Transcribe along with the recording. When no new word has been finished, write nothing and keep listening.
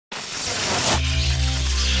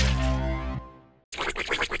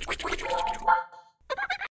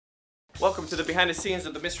Welcome to the behind the scenes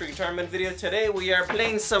of the Mystery Guitar Man video. Today we are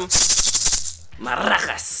playing some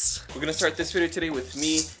maracas. We're gonna start this video today with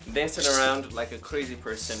me dancing around like a crazy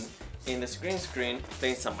person in this green screen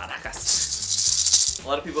playing some maracas. A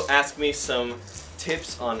lot of people ask me some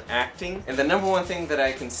tips on acting, and the number one thing that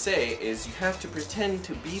I can say is you have to pretend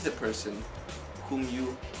to be the person whom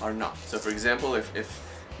you are not. So for example,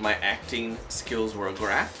 if my acting skills were a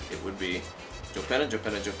graph, it would be Jopena,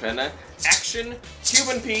 Jopena, Jopena, action,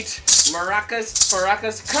 Cuban Pete, maracas,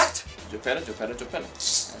 paracas, cut! Jopena, Jopena, Jopena.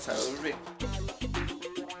 That's how it would be.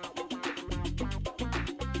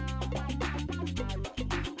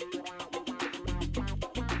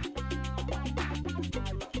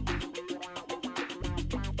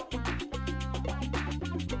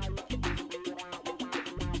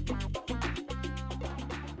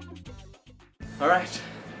 Alright,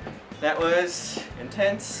 that was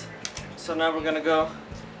intense. So now we're gonna go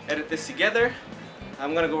edit this together.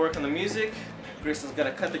 I'm gonna go work on the music. Grayson's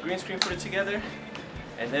gonna cut the green screen, put it together.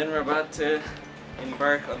 And then we're about to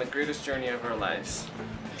embark on the greatest journey of our lives.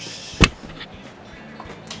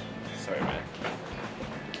 Sorry, man.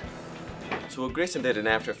 So what Grayson did in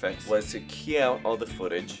After Effects was to key out all the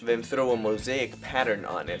footage, then throw a mosaic pattern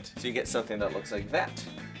on it, so you get something that looks like that.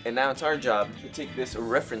 And now it's our job to take this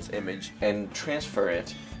reference image and transfer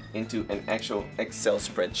it into an actual Excel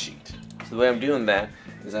spreadsheet. So the way I'm doing that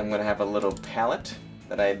is I'm going to have a little palette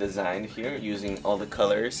that I designed here using all the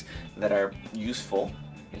colors that are useful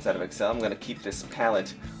inside of Excel. I'm going to keep this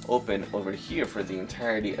palette open over here for the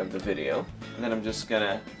entirety of the video. And then I'm just going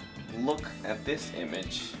to look at this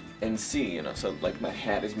image and see, so like my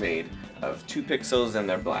hat is made of 2 pixels and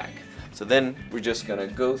they're black. So then we're just gonna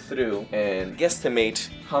go through and guesstimate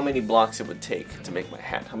how many blocks it would take to make my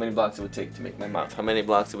hat, how many blocks it would take to make my mouth, how many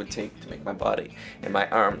blocks it would take to make my body and my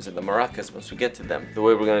arms and the maracas once we get to them. The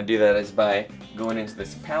way we're gonna do that is by going into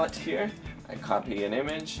this palette here, I copy an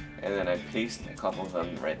image, and then I paste a couple of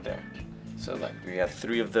them right there. So like we have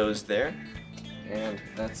 3 of those there, and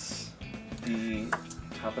that's the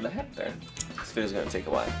top of the hat there. This video's gonna take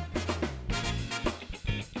a while.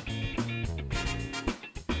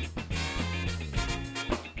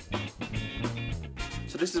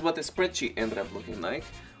 This is what the spreadsheet ended up looking like,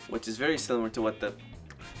 which is very similar to what the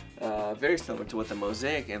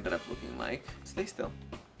mosaic ended up looking like. Stay still.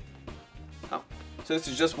 Oh, so this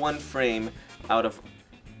is just one frame out of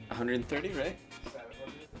 130, right?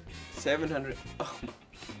 700. Oh.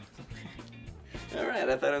 All right,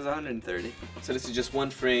 I thought it was 130. So this is just one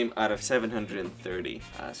frame out of 730.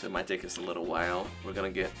 So it might take us a little while. We're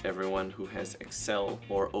gonna get everyone who has Excel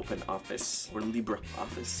or OpenOffice or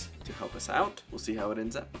LibreOffice to help us out. We'll see how it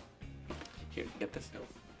ends up. Here, get this.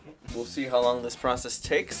 We'll see how long this process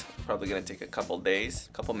takes. Probably gonna take a couple days,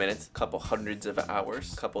 couple minutes, couple hundreds of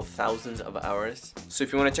hours, couple thousands of hours. So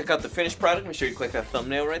if you wanna check out the finished product, make sure you click that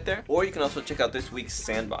thumbnail right there. Or you can also check out this week's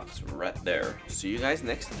sandbox right there. See you guys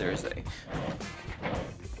next Thursday.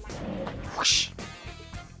 Whoosh.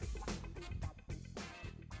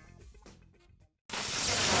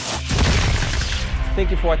 Thank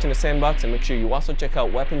you for watching the sandbox, and make sure you also check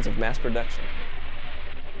out Weapons of Mass Production.